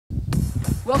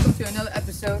Welcome to another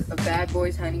episode of Bad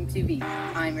Boys Hunting TV.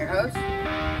 I'm your host,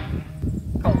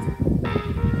 Colton.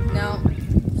 Now,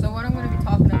 so what I'm going to be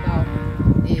talking about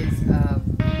is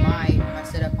my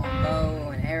setup on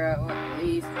bow and arrow and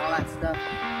release and all that stuff.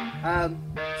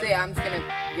 So yeah, I'm just going to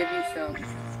give you some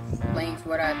links,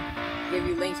 give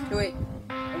you links to it,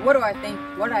 and what I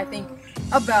think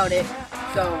about it.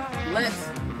 So let's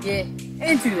get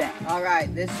into that.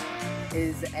 Alright, this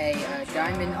is a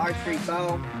diamond archery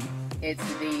bow.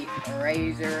 It's the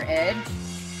Razor Edge,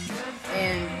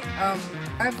 and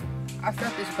I've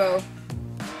shot this bow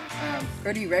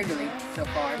pretty regularly so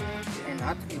far, and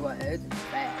I'll tell you what, it's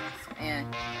fast. And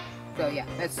so yeah,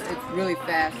 it's really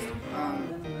fast.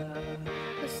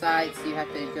 The sights, you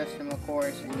have to adjust them, of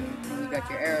course, and you got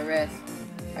your arrow rest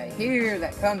right here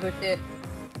that comes with it,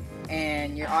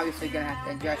 and you're obviously gonna have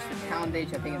to adjust the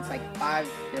poundage. I think it's like 5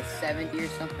 to 70 or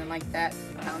something like that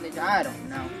poundage. I don't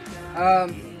know.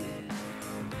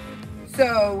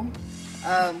 So,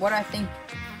 what I think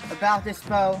about this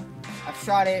bow, I've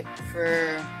shot it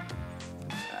for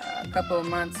a couple of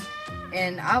months,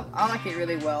 and I like it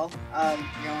really well.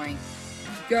 Going to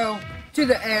go to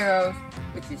the arrows,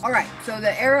 which is alright. So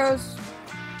the arrows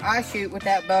I shoot with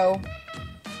that bow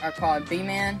are called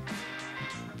B-Man,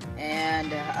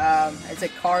 and it's a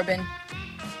carbon.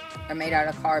 They're made out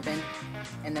of carbon,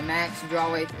 and the max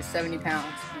draw weight is 70 pounds.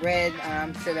 Red,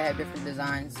 I'm sure they have different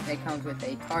designs. It comes with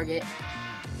a target,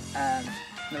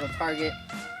 little target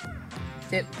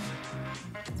tip.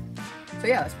 So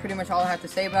yeah, that's pretty much all I have to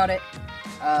say about it.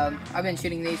 I've been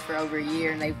shooting these for over a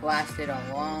year, and they've lasted a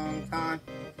long time.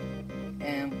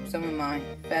 And some of my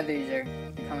feathers are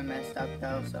becoming messed up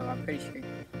though, so I'm pretty sure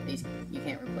you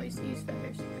can't replace these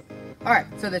feathers. Alright,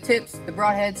 so the tips, the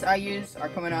broadheads I use are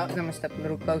coming up. I'm gonna step a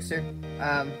little closer.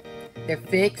 They're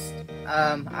fixed.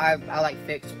 I like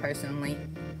fixed personally.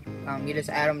 You just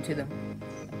add them to the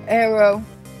arrow,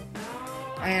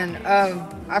 and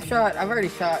I've already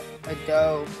shot a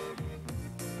doe.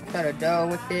 Shot a doe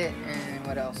with it, and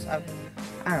what else?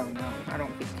 I don't know. I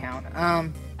don't keep count.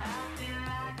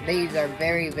 These are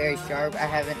very, very sharp. I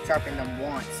haven't sharpened them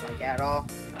once, like at all.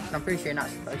 I'm pretty sure you're not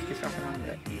supposed to sharpen them,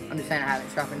 but I'm just saying I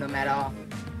haven't sharpened them at all.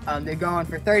 They're going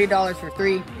for $30 for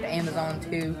 3 to Amazon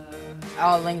too.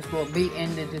 All links will be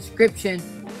in the description.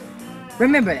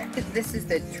 Remember that. This is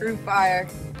the True Fire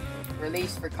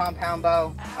release for compound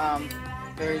bow.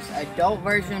 There's adult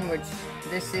version, which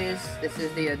this is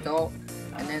the adult,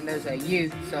 and then there's a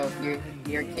youth. So if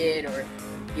you're a kid, or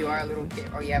you are a little kid,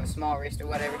 or you have a small wrist or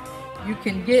whatever, you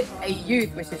can get a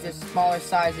youth, which is just smaller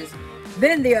sizes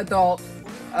than the adult.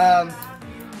 I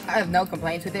have no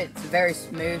complaints with it. It's very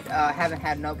smooth. I haven't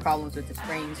had no problems with the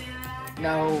springs.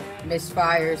 No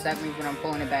misfires. That means when I'm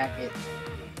pulling it back, it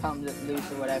comes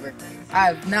loose or whatever.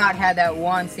 I've not had that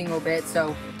one single bit,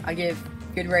 so I give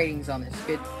good ratings on this.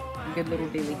 Good little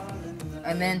dilly.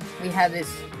 And then we have this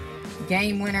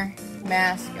Game Winner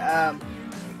mask. I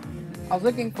was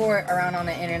looking for it around on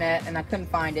the internet, and I couldn't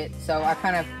find it, so I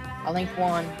linked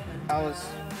one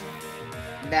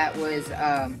that was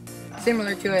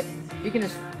similar to it. You can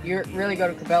just really go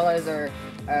to Cabela's, or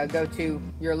go to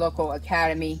your local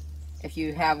academy if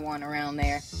you have one around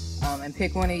there, and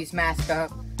pick one of these masks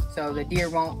up so the deer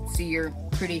won't see your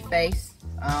pretty face.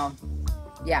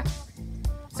 Yeah.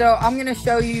 So I'm gonna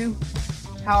show you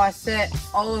how I set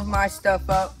all of my stuff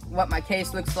up, what my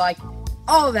case looks like,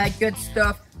 all of that good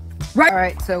stuff. Right.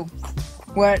 Alright, so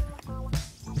what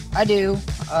I do,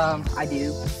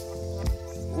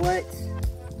 what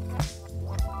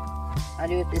I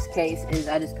do with this case is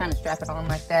I just kind of strap it on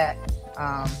like that.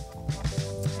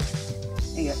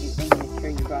 You got your thing to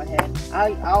trigger broadhead.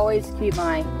 I always keep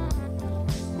my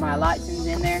license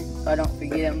in there so I don't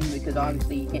forget them, because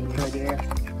obviously you can't trigger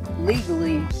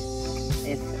legally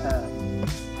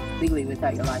legally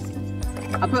without your license.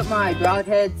 I put my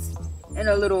broadheads in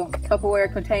a little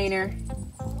Tupperware container,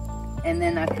 and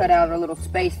then I cut out a little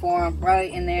space for them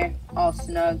right in there, all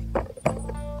snug.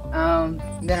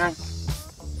 Then I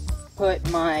put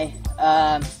my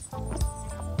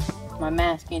my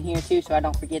mask in here too, so I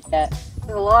don't forget that.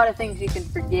 There's a lot of things you can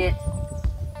forget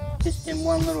just in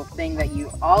one little thing, that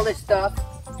all this stuff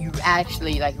you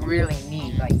actually like really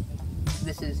need. Like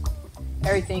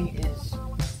everything is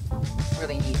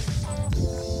really needed.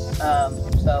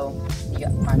 So you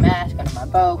got my mask under my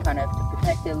bow, kind of to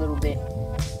protect it a little bit.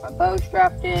 My bow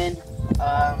strapped in.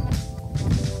 I'm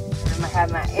gonna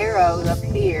have my arrows up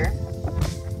here.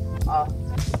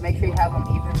 Make sure you have them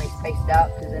evenly spaced out,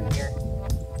 because then your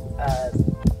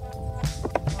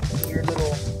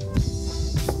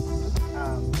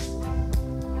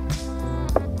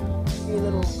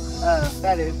little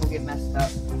feathers will get messed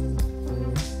up.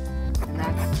 And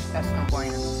that's That's no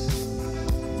bueno.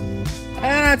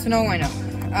 That's no bueno.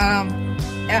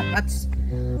 Yeah,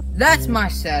 that's my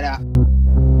setup.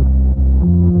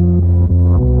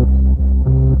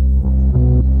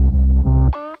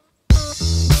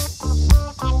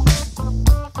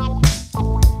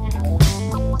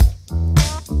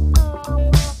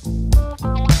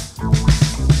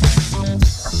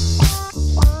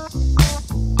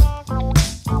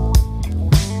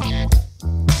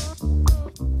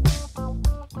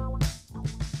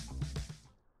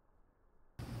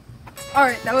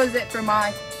 Alright, that was it for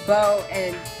my bow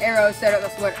and arrow setup.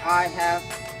 That's what I have.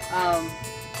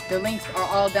 The links are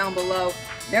all down below.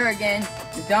 There again,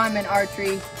 the diamond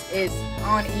archery is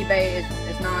on eBay.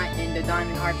 It's not in the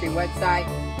diamond archery website.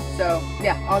 So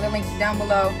yeah, all the links are down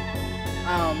below.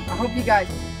 I hope you guys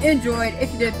enjoyed.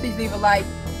 If you did, please leave a like.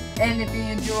 And if you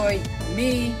enjoyed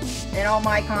me and all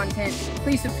my content,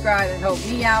 please subscribe and help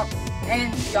me out.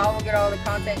 And y'all will get all the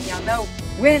content. Y'all know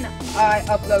when I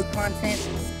upload content.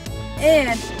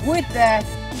 And with that,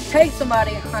 take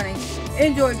somebody hunting.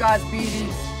 Enjoy God's beauty.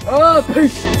 Oh,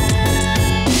 peace.